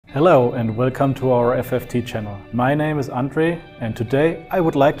Hello and welcome to our FFT channel. My name is Andre and today I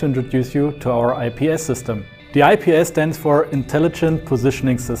would like to introduce you to our IPS system. The IPS stands for Intelligent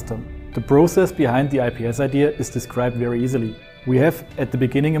Positioning System. The process behind the IPS idea is described very easily. We have at the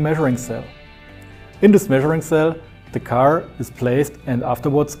beginning a measuring cell. In this measuring cell, the car is placed and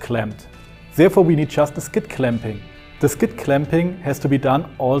afterwards clamped. Therefore we need just a skid clamping. The skid clamping has to be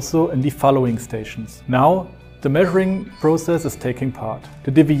done also in the following stations. Now, the measuring process is taking part.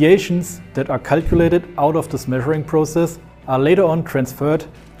 The deviations that are calculated out of this measuring process are later on transferred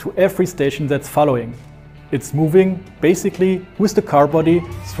to every station that's following. It's moving basically with the car body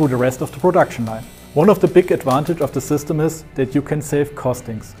through the rest of the production line. One of the big advantages of the system is that you can save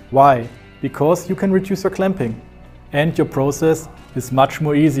costings. Why? Because you can reduce your clamping. And your process is much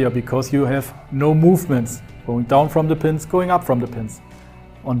more easier because you have no movements going down from the pins, going up from the pins.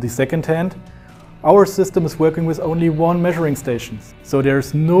 On the second hand, our system is working with only one measuring station, so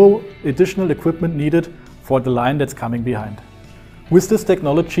there's no additional equipment needed for the line that's coming behind. With this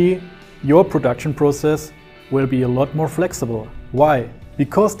technology, your production process will be a lot more flexible. Why?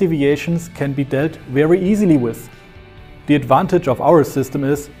 Because deviations can be dealt very easily with. The advantage of our system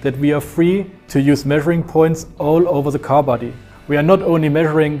is that we are free to use measuring points all over the car body. We are not only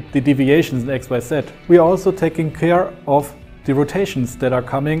measuring the deviations in X, Y, Z, we are also taking care of the rotations that are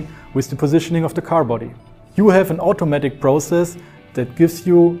coming with the positioning of the car body. You have an automatic process that gives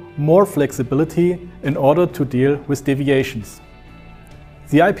you more flexibility in order to deal with deviations.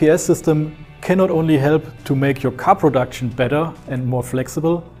 The IPS system can not only help to make your car production better and more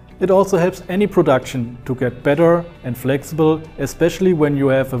flexible, it also helps any production to get better and flexible, especially when you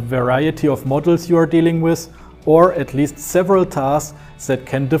have a variety of models you are dealing with, or at least several tasks that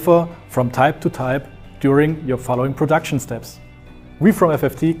can differ from type to type during your following production steps. We from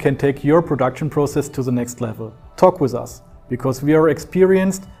FFT can take your production process to the next level. Talk with us, because we are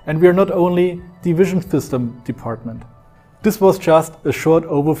experienced and we are not only the vision system department. This was just a short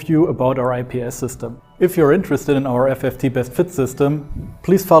overview about our IPS system. If you're interested in our FFT Best Fit system,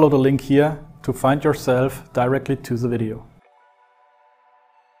 please follow the link here to find yourself directly to the video.